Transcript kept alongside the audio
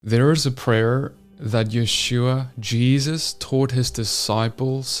There is a prayer that Yeshua, Jesus, taught his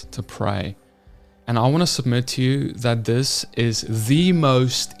disciples to pray. And I want to submit to you that this is the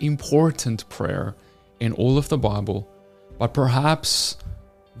most important prayer in all of the Bible, but perhaps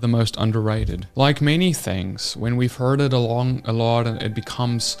the most underrated. Like many things, when we've heard it a lot, it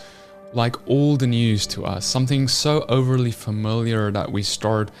becomes like old news to us, something so overly familiar that we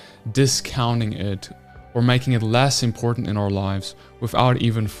start discounting it or making it less important in our lives without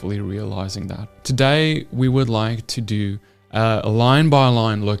even fully realizing that. Today, we would like to do a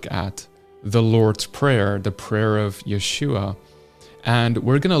line-by-line look at the Lord's Prayer, the prayer of Yeshua. And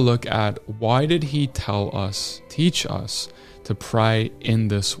we're going to look at why did he teach us to pray in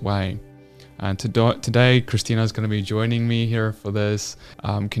this way. And today, Christina is going to be joining me here for this.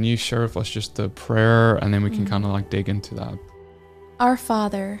 Can you share with us just the prayer, and then we can kind of like dig into that? Our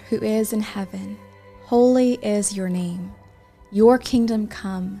Father, who is in heaven, holy is your name. Your kingdom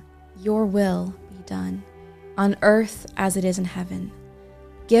come, your will be done, on earth as it is in heaven.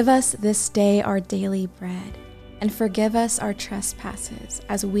 Give us this day our daily bread, and forgive us our trespasses,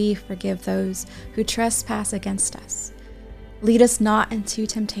 as we forgive those who trespass against us. Lead us not into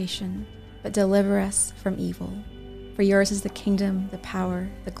temptation, but deliver us from evil. For yours is the kingdom, the power,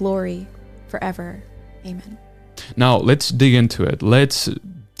 the glory, forever. Amen. Now, let's dig into it. Let's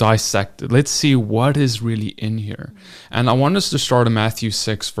dissect it. Let's see what is really in here. And I want us to start in Matthew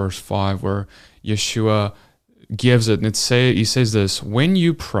 6, verse 5, where Yeshua gives it. And he says this: when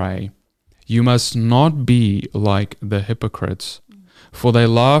you pray, you must not be like the hypocrites, for they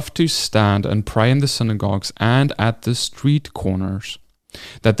love to stand and pray in the synagogues and at the street corners,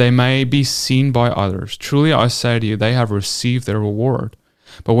 that they may be seen by others. Truly I say to you, they have received their reward.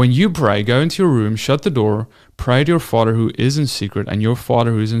 But when you pray, go into your room, shut the door, pray to your Father who is in secret, and your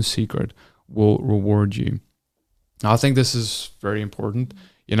Father who is in secret will reward you. Now, I think this is very important.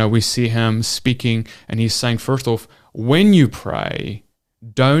 You know, we see him speaking, and he's saying, first off, when you pray,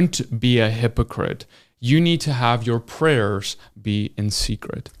 don't be a hypocrite. You need to have your prayers be in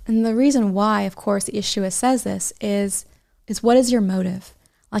secret. And the reason why, of course, Yeshua says this is what is your motive?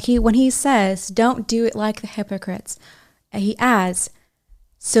 Like when he says, don't do it like the hypocrites, he adds,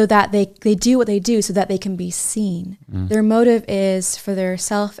 so that they do what they do so that they can be seen. Their motive is for their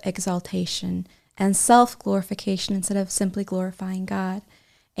self-exaltation and self-glorification instead of simply glorifying God.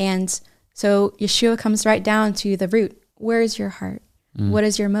 And so Yeshua comes right down to the root. Where is your heart? What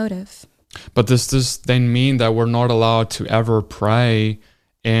is your motive? But does this then mean that we're not allowed to ever pray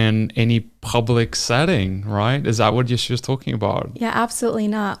in any public setting, right? Is that what Yeshua's talking about? Yeah, absolutely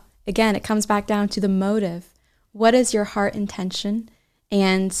not. Again, it comes back down to the motive. What is your heart intention?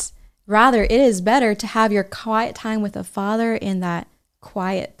 And rather, it is better to have your quiet time with the Father in that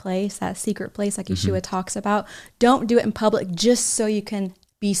quiet place, that secret place like Yeshua talks about. Don't do it in public just so you can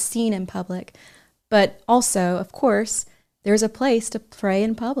be seen in public. But also, of course, there's a place to pray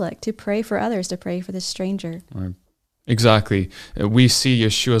in public, to pray for others, to pray for the stranger. Right. Exactly. We see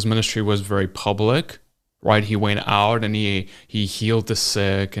Yeshua's ministry was very public, right? He went out and he healed the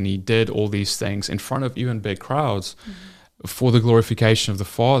sick, and he did all these things in front of even big crowds for the glorification of the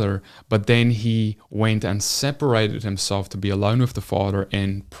Father. But then he went and separated himself to be alone with the Father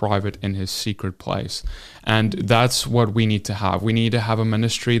in private, in his secret place. And that's what we need to have. We need to have a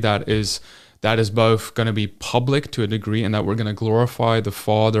ministry that is both going to be public to a degree, and that we're going to glorify the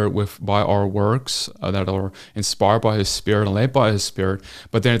Father by our works that are inspired by his Spirit and led by his Spirit.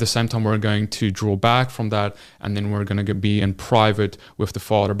 But then at the same time, we're going to draw back from that, and then we're going to be in private with the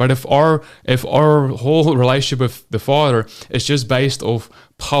Father. But if our whole relationship with the Father is just based off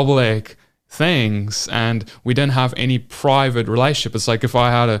public things, and we don't have any private relationship, it's like if I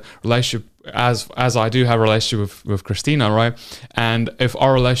had a relationship as I do have a relationship with Christina, right? And if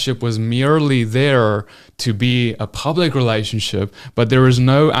our relationship was merely there to be a public relationship, but there is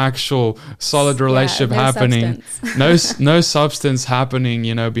no actual solid relationship happening, no substance happening,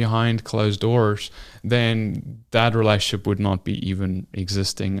 behind closed doors, then that relationship would not be even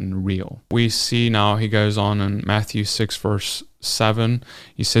existing and real. We see now, he goes on in Matthew 6, verse 7,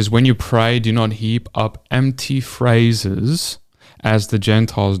 he says, when you pray, do not heap up empty phrases as the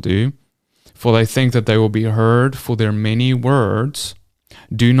Gentiles do, for they think that they will be heard for their many words.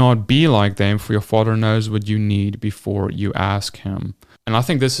 Do not be like them, for your Father knows what you need before you ask him. And I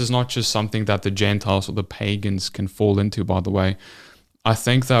think this is not just something that the Gentiles or the pagans can fall into, by the way. I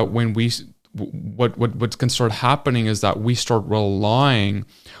think that when what can start happening is that we start relying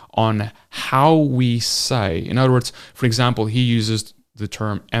on how we say. In other words, for example, he uses the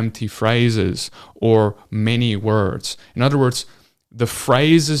term empty phrases or many words. In other words, the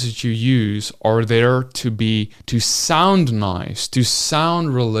phrases that you use are there to sound nice, to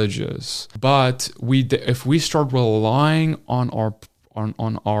sound religious. But if we start relying on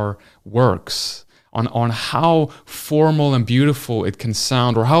our works, on how formal and beautiful it can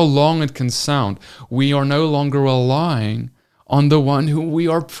sound, or how long it can sound, we are no longer relying on the one who we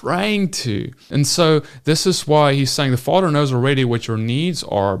are praying to. And so this is why he's saying the Father knows already what your needs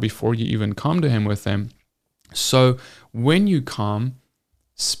are before you even come to him with them. So when you come,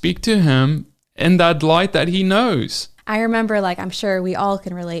 speak to him in that light that he knows. I remember, I'm sure we all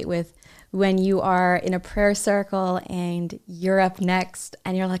can relate with when you are in a prayer circle and you're up next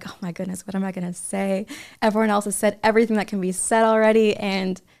and you're like, oh my goodness, what am I going to say? Everyone else has said everything that can be said already,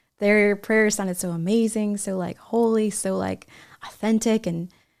 and their prayers sounded so amazing, so holy, so authentic,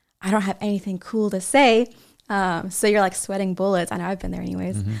 and I don't have anything cool to say. So you're sweating bullets. I know I've been there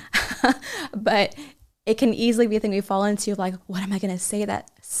anyways. Mm-hmm. But it can easily be a thing we fall into of what am I going to say that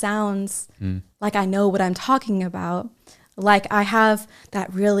sounds like I know what I'm talking about? I have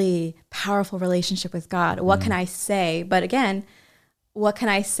that really powerful relationship with God. What can I say? But again, what can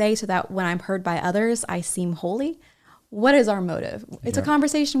I say so that when I'm heard by others, I seem holy? What is our motive? It's a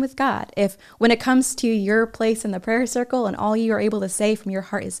conversation with God. If when it comes to your place in the prayer circle and all you are able to say from your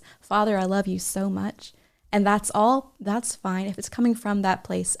heart is, Father, I love you so much, and that's all, that's fine. If it's coming from that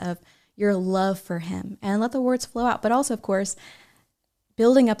place of your love for him, and let the words flow out. But also, of course,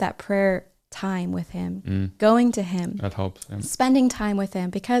 building up that prayer time with him, going to him, that helps, spending time with him,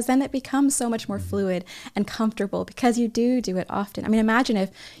 because then it becomes so much more fluid and comfortable because you do it often. I mean, imagine if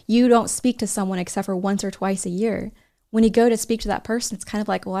you don't speak to someone except for once or twice a year. When you go to speak to that person, it's kind of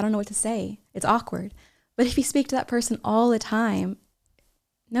well, I don't know what to say. It's awkward. But if you speak to that person all the time,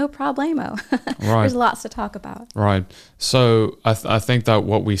 no problemo. Right. There's lots to talk about. Right. So I think that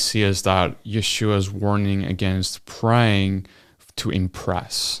what we see is that Yeshua's warning against praying to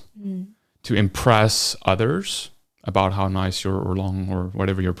impress others about how nice or long or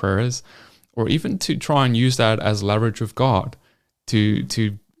whatever your prayer is, or even to try and use that as leverage with God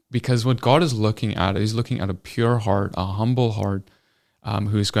because what God is looking at, he's looking at a pure heart, a humble heart,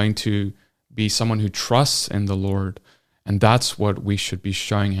 who's going to be someone who trusts in the Lord. And that's what we should be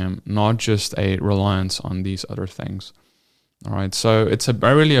showing him, not just a reliance on these other things. All right. So it's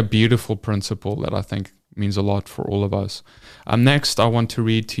really a beautiful principle that I think means a lot for all of us. Next, I want to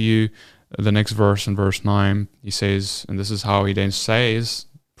read to you the next verse in verse 9. He says, and this is how he then says,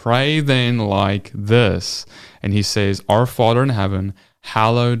 pray then like this. And he says, Our Father in heaven,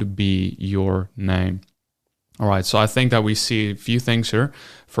 hallowed be your name. All right, so I think that we see a few things here.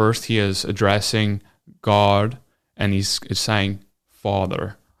 First, he is addressing God, and he's saying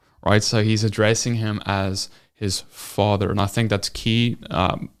Father, right? So he's addressing him as his Father, and I think that's key.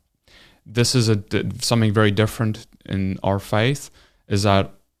 This is something very different in our faith, is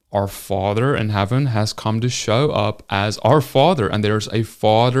that our Father in heaven has come to show up as our Father, and there's a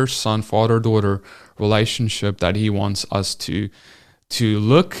father-son, father-daughter relationship that he wants us to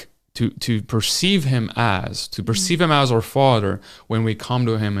perceive him as our Father when we come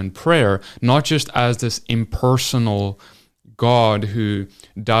to him in prayer, not just as this impersonal God who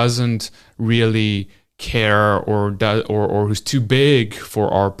doesn't really care or who's too big for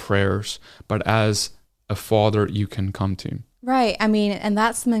our prayers, but as a Father you can come to. Right. I mean, and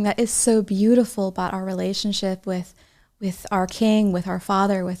that's something that is so beautiful about our relationship with our King, with our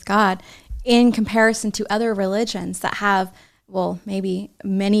Father, with God, in comparison to other religions that have, well, maybe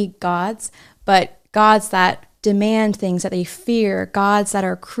many gods, but gods that demand things that they fear, gods that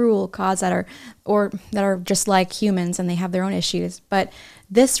are cruel, gods that are just like humans and they have their own issues. But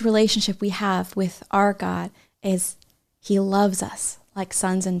this relationship we have with our God is he loves us like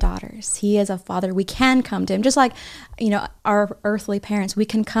sons and daughters. He is a Father. We can come to him, just like, our earthly parents. We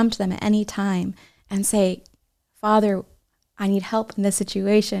can come to them at any time and say, Father, I need help in this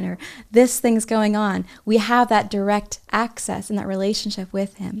situation, or this thing's going on. We have that direct access in that relationship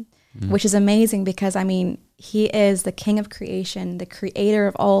with him, which is amazing because, he is the King of creation, the creator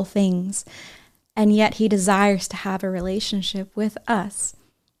of all things, and yet he desires to have a relationship with us.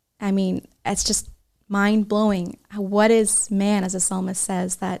 It's just mind-blowing. What is man, as the psalmist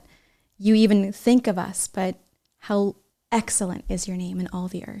says, that you even think of us, but how excellent is your name in all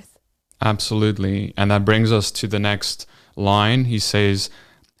the earth. Absolutely. And that brings us to the next line. He says,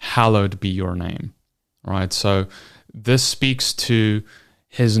 hallowed be your name. Right? So this speaks to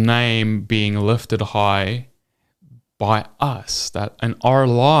his name being lifted high by us, that in our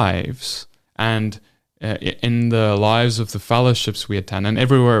lives and in the lives of the fellowships we attend and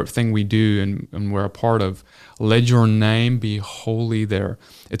everything we do and we're a part of, let your name be holy there.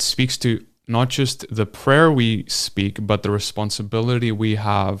 It speaks to not just the prayer we speak, but the responsibility we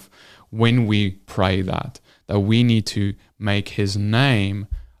have when we pray that we need to make his name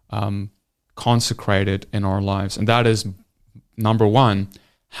consecrated in our lives. And that is, number one,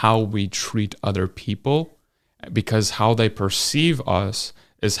 how we treat other people, because how they perceive us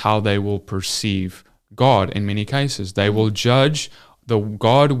is how they will perceive God in many cases. They will judge the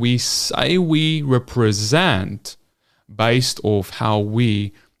God we say we represent based off how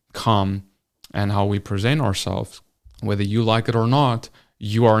we come and how we present ourselves. Whether you like it or not,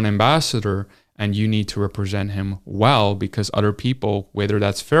 you are an ambassador and you need to represent him well, because other people, whether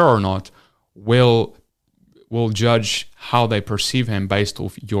that's fair or not, will judge how they perceive him based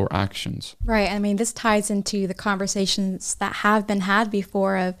off your actions. Right. I mean, this ties into the conversations that have been had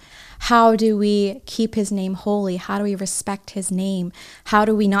before of how do we keep his name holy? How do we respect his name? How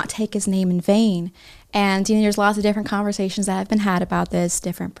do we not take his name in vain? And, there's lots of different conversations that have been had about this,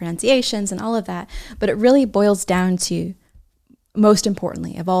 different pronunciations and all of that. But it really boils down to, most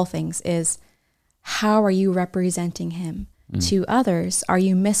importantly of all things, is how are you representing him to others? Are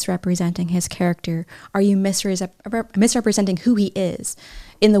you misrepresenting his character? Are you misrepresenting who he is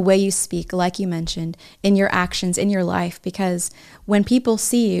in the way you speak, like you mentioned, in your actions, in your life? Because when people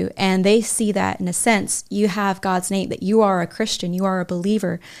see you and they see that, in a sense, you have God's name, that you are a Christian, you are a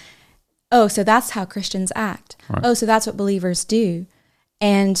believer. Oh, so that's how Christians act. Right. Oh, so that's what believers do.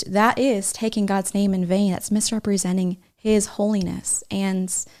 And that is taking God's name in vain. That's misrepresenting his holiness.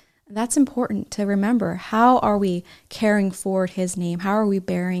 And that's important to remember. How are we carrying forward his name? How are we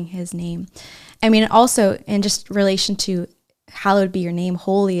bearing his name? I mean, also in just relation to hallowed be your name,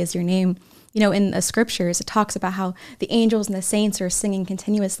 holy is your name. In the scriptures, it talks about how the angels and the saints are singing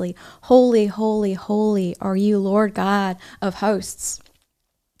continuously, holy, holy, holy are you, Lord God of hosts.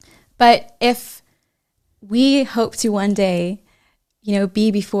 But if we hope to one day,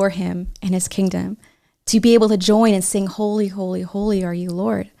 be before him in his kingdom, to be able to join and sing, holy, holy, holy are you,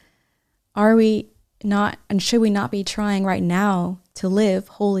 Lord, are we not, and should we not be trying right now to live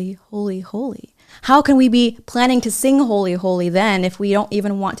holy, holy, holy? How can we be planning to sing holy, holy then if we don't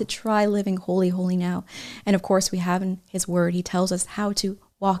even want to try living holy, holy now? And of course, we have in his word, he tells us how to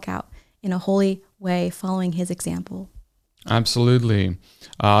walk out in a holy way, following his example. Absolutely.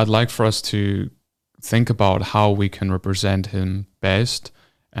 I'd like for us to think about how we can represent him best,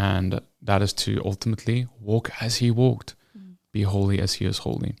 and that is to ultimately walk as he walked, be holy as he is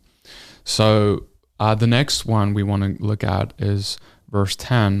holy. So the next one we want to look at is verse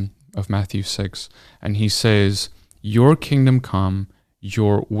 10 of Matthew 6. And he says, your kingdom come,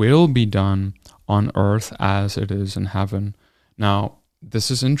 your will be done on earth as it is in heaven. Now, this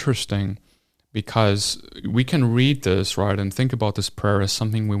is interesting because we can read this, right, and think about this prayer as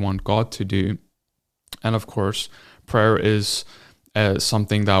something we want God to do. And of course, prayer is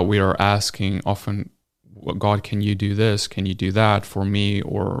something that we are asking often, God, can you do this? Can you do that for me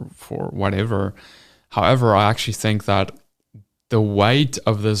or for whatever? However, I actually think that the weight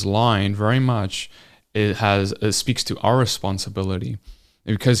of this line very much it speaks to our responsibility,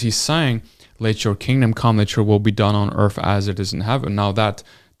 because he's saying, let your kingdom come, let your will be done on earth as it is in heaven. Now that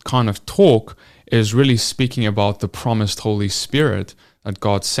kind of talk is really speaking about the promised Holy Spirit that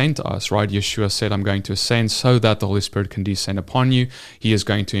God sent us, right? Yeshua said, I'm going to ascend so that the Holy Spirit can descend upon you. He is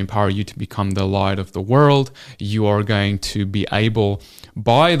going to empower you to become the light of the world. You are going to be able,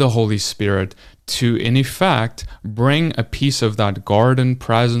 by the Holy Spirit, to, in effect, bring a piece of that garden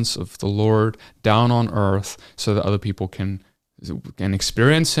presence of the Lord down on earth so that other people can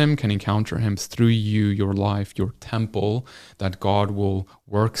experience him, can encounter him through you, your life, your temple, that God will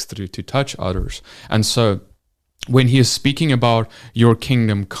work through to touch others. And so when he is speaking about your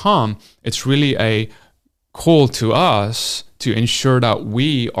kingdom come, it's really a call to us to ensure that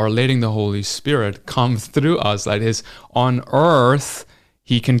we are letting the Holy Spirit come through us. That is, on earth,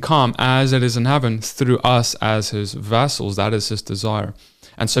 he can come as it is in heaven through us as his vessels. That is his desire.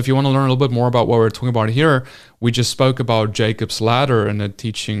 And so if you want to learn a little bit more about what we're talking about here, we just spoke about Jacob's ladder in a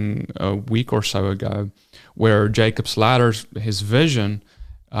teaching a week or so ago, where Jacob's ladder, his vision,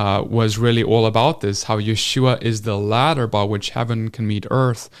 was really all about this, how Yeshua is the ladder by which heaven can meet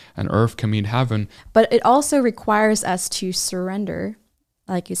earth and earth can meet heaven. But it also requires us to surrender.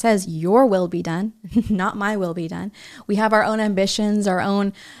 Like he says, your will be done, not my will be done. We have our own ambitions, our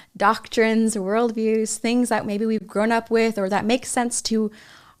own doctrines, worldviews, things that maybe we've grown up with or that make sense to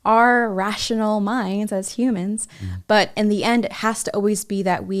our rational minds as humans. But in the end, it has to always be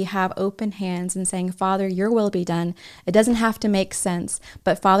that we have open hands and saying, Father, your will be done. It doesn't have to make sense,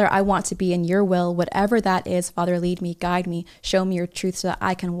 but Father, I want to be in your will, whatever that is. Father, lead me, guide me, show me your truth so that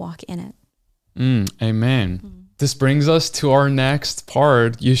I can walk in it. Amen. this brings us to our next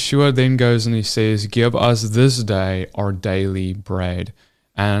part. Yeshua then goes and he says, give us this day our daily bread.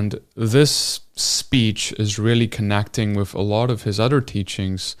 And this speech is really connecting with a lot of his other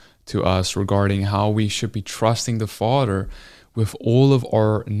teachings to us regarding how we should be trusting the Father with all of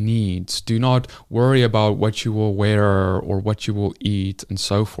our needs. Do not worry about what you will wear or what you will eat and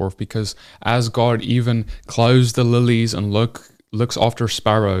so forth, because as God even clothes the lilies and looks after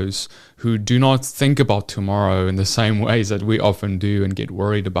sparrows who do not think about tomorrow in the same ways that we often do and get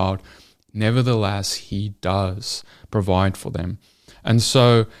worried about, nevertheless, he does provide for them. And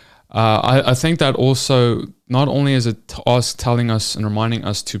so I think that also, not only is it us telling us and reminding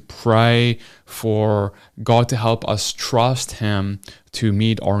us to pray for God to help us trust him to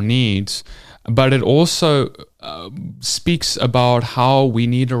meet our needs, but it also speaks about how we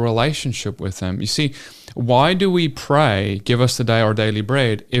need a relationship with him. You see, why do we pray, give us today our daily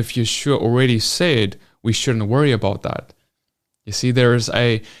bread, if Yeshua already said we shouldn't worry about that? You see,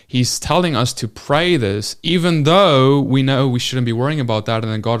 he's telling us to pray this, even though we know we shouldn't be worrying about that,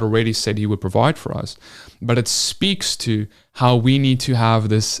 and then God already said he would provide for us. But it speaks to how we need to have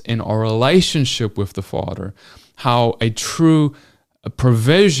this in our relationship with the Father, how a true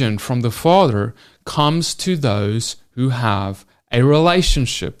provision from the Father comes to those who have a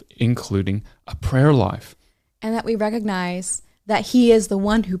relationship, including a prayer life. And that we recognize that he is the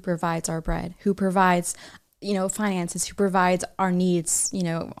one who provides our bread, who provides finances, who provides our needs,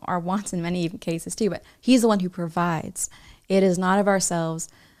 our wants in many cases too, but he's the one who provides. It is not of ourselves.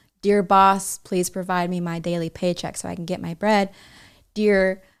 Dear boss, please provide me my daily paycheck so I can get my bread.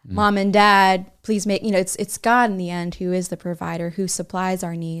 Dear mom and dad, please make, it's God in the end who is the provider, who supplies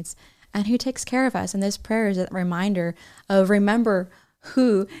our needs and who takes care of us. And this prayer is a reminder of remember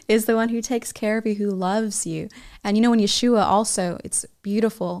who is the one who takes care of you, who loves you. And when Yeshua also, it's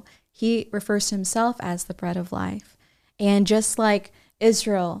beautiful. He refers to himself as the bread of life. And just like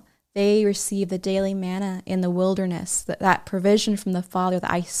Israel, they receive the daily manna in the wilderness, that provision from the Father, that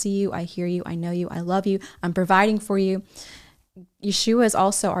I see you, I hear you, I know you, I love you, I'm providing for you. Yeshua is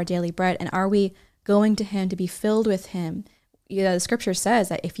also our daily bread. And are we going to him to be filled with him? The scripture says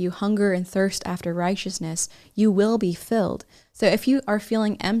that if you hunger and thirst after righteousness, you will be filled. So if you are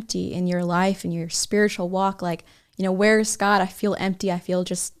feeling empty in your life, in your spiritual walk, like, where's God? I feel empty. I feel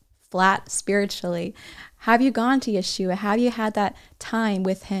just flat spiritually. Have you gone to Yeshua? Have you had that time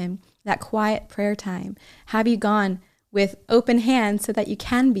with him, that quiet prayer time? Have you gone with open hands so that you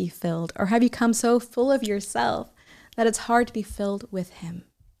can be filled? Or have you come so full of yourself that it's hard to be filled with him?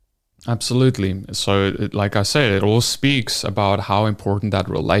 Absolutely. So like I said, it all speaks about how important that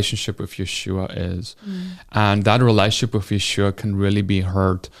relationship with Yeshua is. And that relationship with Yeshua can really be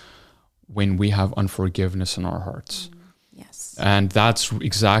hurt when we have unforgiveness in our hearts. Yes. And that's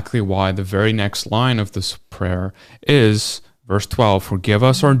exactly why the very next line of this prayer is verse 12, forgive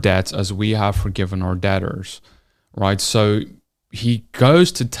us our debts as we have forgiven our debtors, right? So he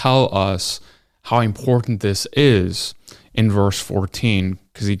goes to tell us how important this is in verse 14,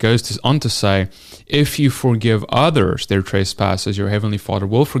 because he goes on to say, if you forgive others their trespasses, your heavenly Father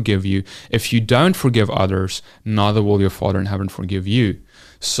will forgive you. If you don't forgive others, neither will your Father in heaven forgive you.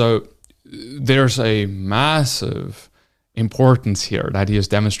 So there's a massive importance here that he is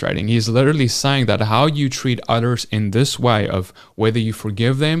demonstrating. He is literally saying that how you treat others in this way, of whether you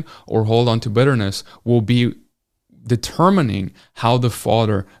forgive them or hold on to bitterness, will be determining how the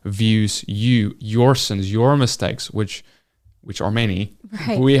Father views you, your sins, your mistakes, which are many.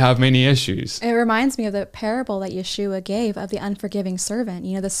 Right. We have many issues. It reminds me of the parable that Yeshua gave of the unforgiving servant.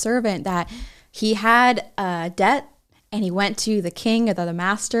 The servant that he had a debt, and he went to the king or the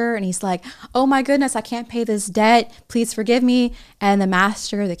master, and he's like, oh my goodness, I can't pay this debt. Please forgive me. And the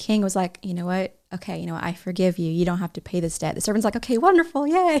master, the king, was like, you know what? Okay, I forgive you. You don't have to pay this debt. The servant's like, okay, wonderful,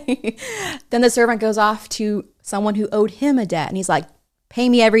 yay. Then the servant goes off to someone who owed him a debt, and he's like, pay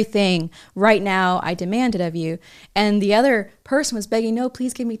me everything right now. I demand it of you. And the other person was begging, no,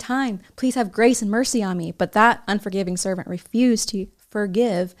 please give me time. Please have grace and mercy on me. But that unforgiving servant refused to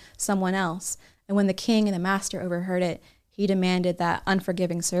forgive someone else. And when the king and the master overheard it, he demanded that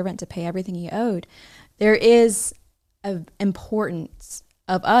unforgiving servant to pay everything he owed. There is an importance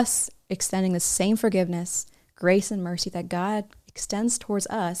of us extending the same forgiveness, grace, and mercy that God extends towards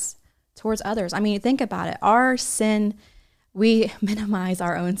us, towards others. I mean, think about it. Our sin, we minimize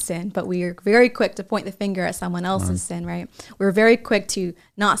our own sin, but we are very quick to point the finger at someone else's sin, right? We're very quick to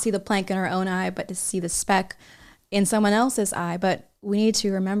not see the plank in our own eye, but to see the speck in someone else's eye. But we need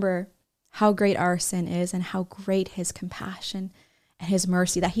to remember how great our sin is and how great his compassion and his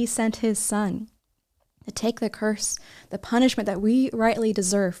mercy, that he sent his son to take the curse, the punishment that we rightly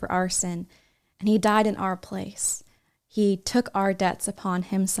deserve for our sin, and he died in our place. He took our debts upon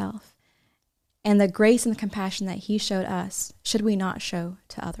himself. And the grace and the compassion that he showed us, should we not show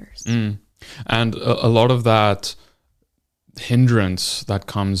to others? And a lot of that hindrance that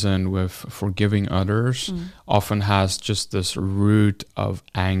comes in with forgiving others often has just this root of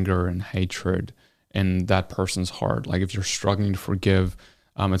anger and hatred in that person's heart. Like if you're struggling to forgive,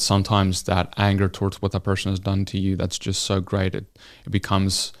 it's sometimes that anger towards what that person has done to you that's just so great. It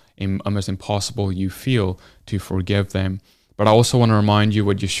becomes almost impossible, you feel, to forgive them. But I also want to remind you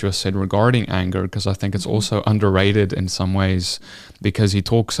what Yeshua said regarding anger, because I think it's also underrated in some ways, because he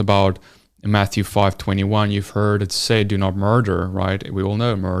talks about in Matthew 5:21, you've heard it said, do not murder, right? We all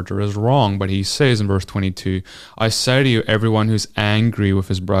know murder is wrong, but he says in verse 22, I say to you, everyone who's angry with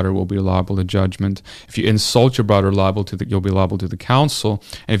his brother will be liable to judgment. If you insult your brother, you'll be liable to the council.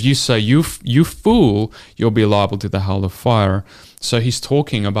 And if you say, you fool, you'll be liable to the hell of fire. So he's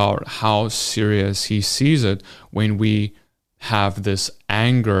talking about how serious he sees it when we have this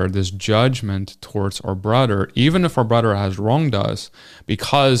anger, this judgment towards our brother, even if our brother has wronged us,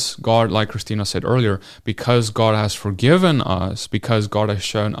 because God, like Christina said earlier, because God has forgiven us, because God has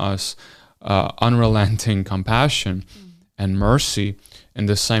shown us unrelenting compassion and mercy. In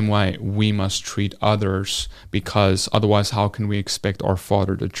the same way, we must treat others, because otherwise, how can we expect our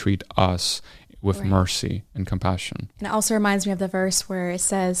Father to treat us with mercy and compassion? And it also reminds me of the verse where it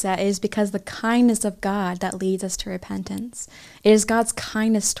says that it is because the kindness of God that leads us to repentance. It is God's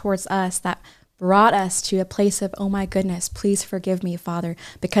kindness towards us that brought us to a place of, oh my goodness, please forgive me, Father,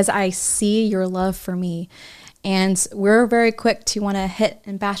 because I see your love for me. And we're very quick to want to hit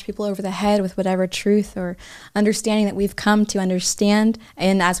and bash people over the head with whatever truth or understanding that we've come to understand,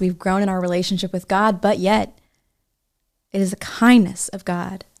 and as we've grown in our relationship with God, but yet it is the kindness of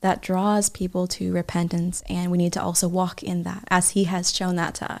God that draws people to repentance, and we need to also walk in that as he has shown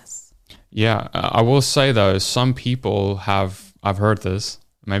that to us. Yeah, I will say though, some people have, I've heard this,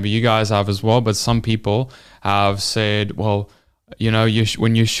 maybe you guys have as well, but some people have said, well, you know,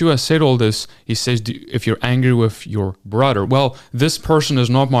 when Yeshua said all this, he says, if you're angry with your brother, well, this person is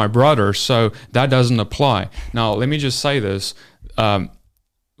not my brother, so that doesn't apply. Now, let me just say this.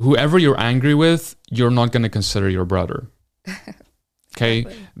 Whoever you're angry with, you're not going to consider your brother. Okay,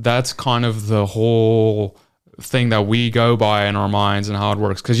 exactly. That's kind of the whole thing that we go by in our minds and how it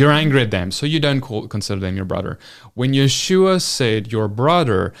works, because you're angry at them, so you don't consider them your brother. When Yeshua said your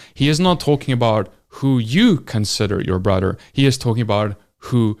brother, he is not talking about who you consider your brother. He is talking about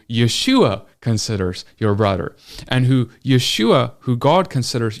who Yeshua considers your brother. And who God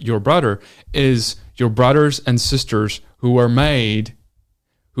considers your brother, is your brothers and sisters who are made,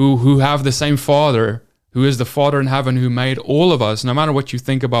 who have the same Father, who is the Father in heaven, who made all of us. No matter what you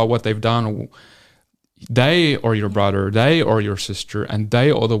think about what they've done, they are your brother, they are your sister, and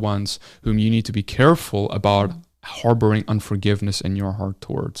they are the ones whom you need to be careful about harboring unforgiveness in your heart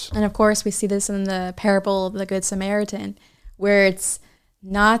towards. And of course, we see this in the parable of the Good Samaritan, where it's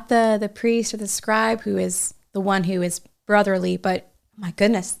not the priest or the scribe who is the one who is brotherly, but my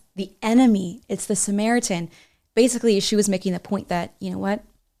goodness, the enemy, it's the Samaritan. Basically, she was making the point that, you know what?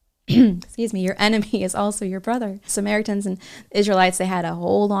 Excuse me, your enemy is also your brother. Samaritans and Israelites, they had a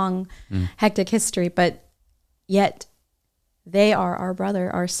whole long, hectic history, but yet they are our brother,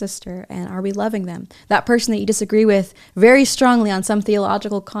 our sister, and are we loving them? That person that you disagree with very strongly on some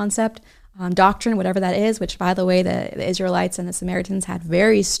theological concept, doctrine, whatever that is, which, by the way, the Israelites and the Samaritans had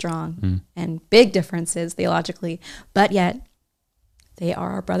very strong and big differences theologically, but yet they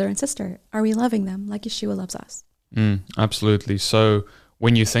are our brother and sister. Are we loving them like Yeshua loves us? Absolutely. So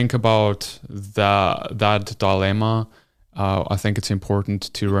when you think about that dilemma, I think it's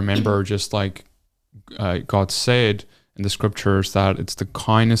important to remember, just like God said in the scriptures, that it's the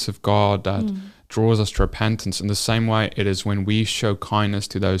kindness of God that draws us to repentance. In the same way, it is when we show kindness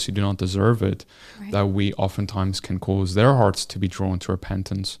to those who do not deserve it, that we oftentimes can cause their hearts to be drawn to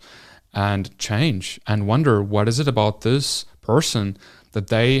repentance and change and wonder, what is it about this person that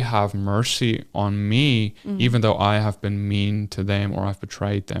they have mercy on me, even though I have been mean to them or I've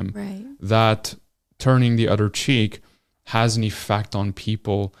betrayed them. That turning the other cheek has an effect on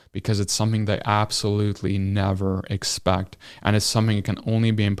people, because it's something they absolutely never expect. And it's something that can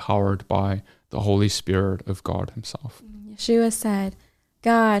only be empowered by the Holy Spirit of God himself. Yeshua said,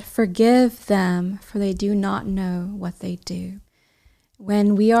 God, forgive them, for they do not know what they do.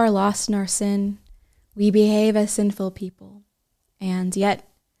 When we are lost in our sin, we behave as sinful people. And yet,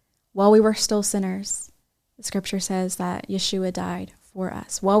 while we were still sinners, the scripture says that Yeshua died for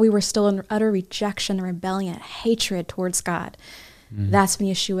us. While we were still in utter rejection, rebellion, hatred towards God, that's when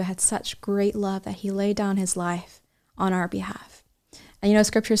Yeshua had such great love that he laid down his life on our behalf. And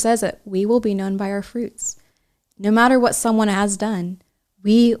scripture says that we will be known by our fruits. No matter what someone has done,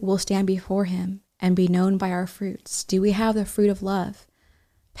 we will stand before him and be known by our fruits. Do we have the fruit of love,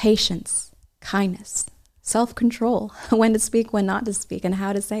 patience, kindness, self-control, when to speak, when not to speak, and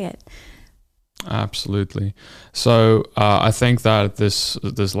how to say it? Absolutely. So I think that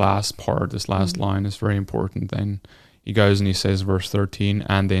this last part, this last line is very important. Then he goes and he says, verse 13,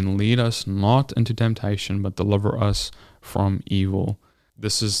 and then lead us not into temptation, but deliver us from evil.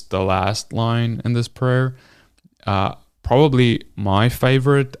 This is the last line in this prayer. Probably my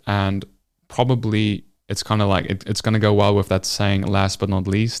favorite, and probably it's kind of like it's going to go well with that saying last but not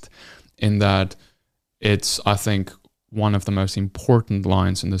least, in that it's, I think, one of the most important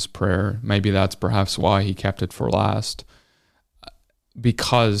lines in this prayer. Maybe that's perhaps why he kept it for last,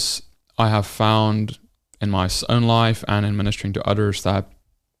 because I have found in my own life and in ministering to others that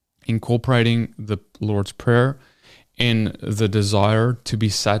incorporating the Lord's Prayer in the desire to be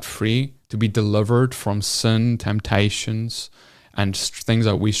set free, to be delivered from sin, temptations, and things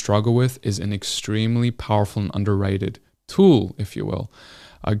that we struggle with is an extremely powerful and underrated tool, if you will.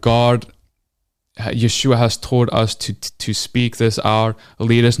 Yeshua has taught us to speak this out,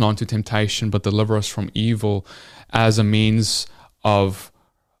 lead us not into temptation, but deliver us from evil, as a means of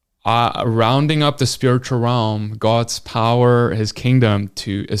rounding up the spiritual realm, God's power, his kingdom,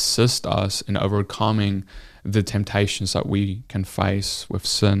 to assist us in overcoming the temptations that we can face with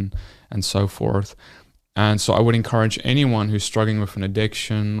sin and so forth. And so I would encourage anyone who's struggling with an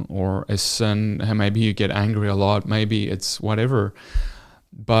addiction or a sin, maybe you get angry a lot, maybe it's whatever,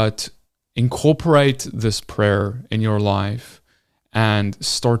 but incorporate this prayer in your life and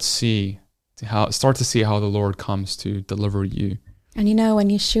start to see how the Lord comes to deliver you. And when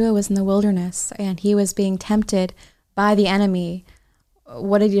Yeshua was in the wilderness and he was being tempted by the enemy,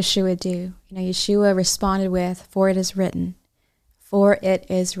 what did Yeshua do? Yeshua responded with, for it is written. For it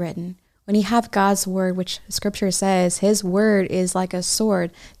is written. When you have God's word, which scripture says his word is like a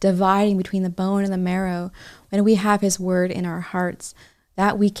sword dividing between the bone and the marrow, when we have his word in our hearts,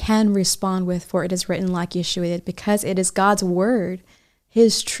 that we can respond with, for it is written, like Yeshua did, because it is God's word,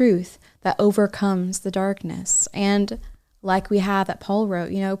 his truth, that overcomes the darkness. And like we have that Paul wrote,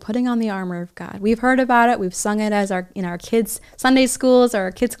 putting on the armor of God. We've heard about it. We've sung it as in our kids' Sunday schools or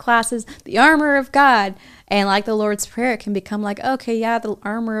our kids' classes, the armor of God. And like the Lord's Prayer, it can become like, okay, yeah, the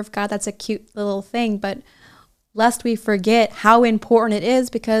armor of God, that's a cute little thing. But lest we forget how important it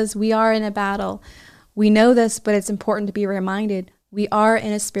is, because we are in a battle. We know this, but it's important to be reminded. We are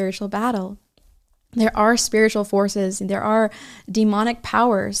in a spiritual battle. There are spiritual forces, and there are demonic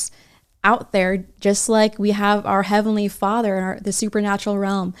powers out there, just like we have our Heavenly Father in the supernatural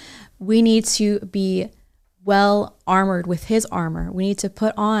realm. We need to be well armored with his armor. We need to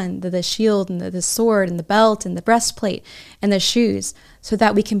put on the shield and the sword and the belt and the breastplate and the shoes, so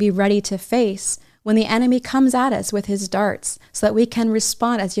that we can be ready to face when the enemy comes at us with his darts, so that we can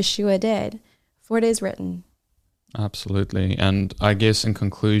respond as Yeshua did. For it is written. Absolutely. And I guess in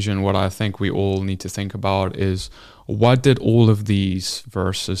conclusion, what I think we all need to think about is, what did all of these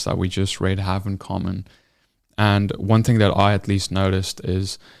verses that we just read have in common? And one thing that I at least noticed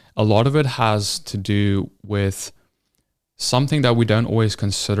is a lot of it has to do with something that we don't always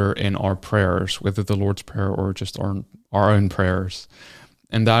consider in our prayers, whether the Lord's Prayer or just our own prayers.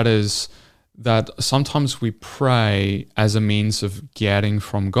 And that is that sometimes we pray as a means of getting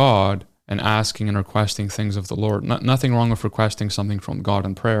from God and asking and requesting things of the Lord. Nothing wrong with requesting something from God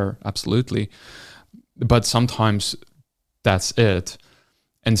in prayer, absolutely. But sometimes that's it.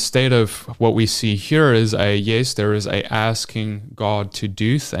 Instead of what we see here is there is a asking God to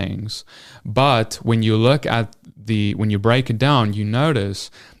do things. But when you look at when you break it down, you notice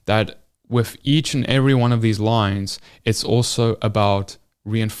that with each and every one of these lines, it's also about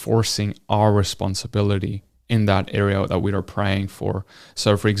reinforcing our responsibility in that area that we are praying for.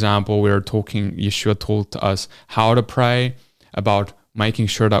 So for example, Yeshua told us how to pray, about making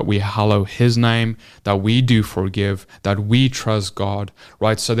sure that we hallow his name, that we do forgive, that we trust God,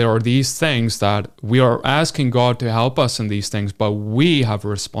 right? So there are these things that we are asking God to help us in these things, but we have a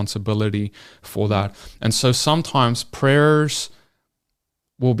responsibility for that. And so sometimes prayers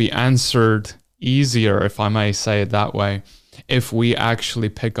will be answered easier, if I may say it that way, if we actually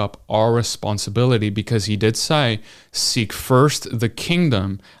pick up our responsibility, because he did say, seek first the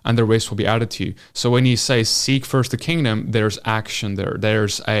kingdom and the rest will be added to you. So when he says seek first the kingdom, there's action there.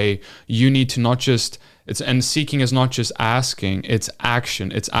 You need to not just, and seeking is not just asking, it's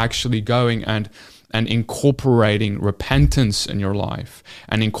action. It's actually going and incorporating repentance in your life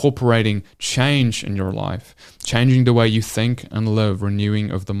and incorporating change in your life, changing the way you think and live, renewing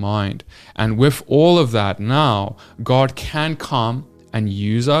of the mind. And with all of that now, God can come and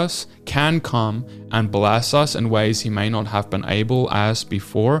use us, can come and bless us in ways he may not have been able as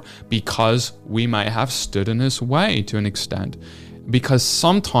before, because we may have stood in his way to an extent. Because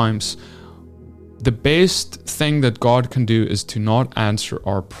sometimes the best thing that God can do is to not answer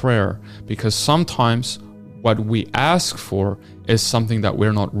our prayer, because sometimes what we ask for is something that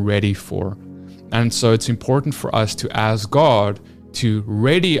we're not ready for. And so it's important for us to ask God to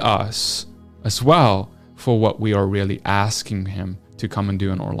ready us as well for what we are really asking him to come and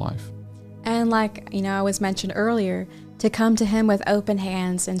do in our life. And like, I was mentioned earlier, to come to him with open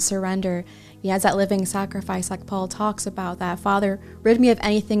hands and surrender, as that living sacrifice, like Paul talks about, that Father, rid me of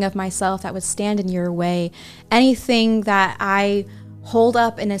anything of myself that would stand in your way, anything that I hold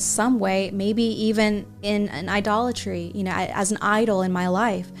up in some way, maybe even in an idolatry, as an idol in my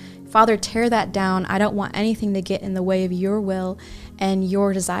life. Father, tear that down. I don't want anything to get in the way of your will and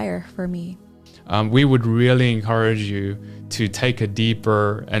your desire for me. We would really encourage you to take a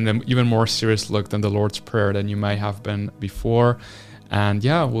deeper and an even more serious look than the Lord's Prayer than you may have been before. And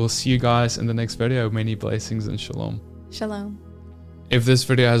we'll see you guys in the next video. Many blessings and shalom. Shalom. If this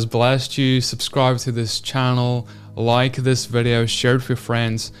video has blessed you, subscribe to this channel, like this video, share it with your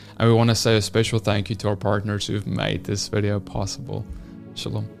friends. And we want to say a special thank you to our partners who've made this video possible.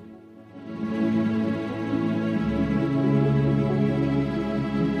 Shalom.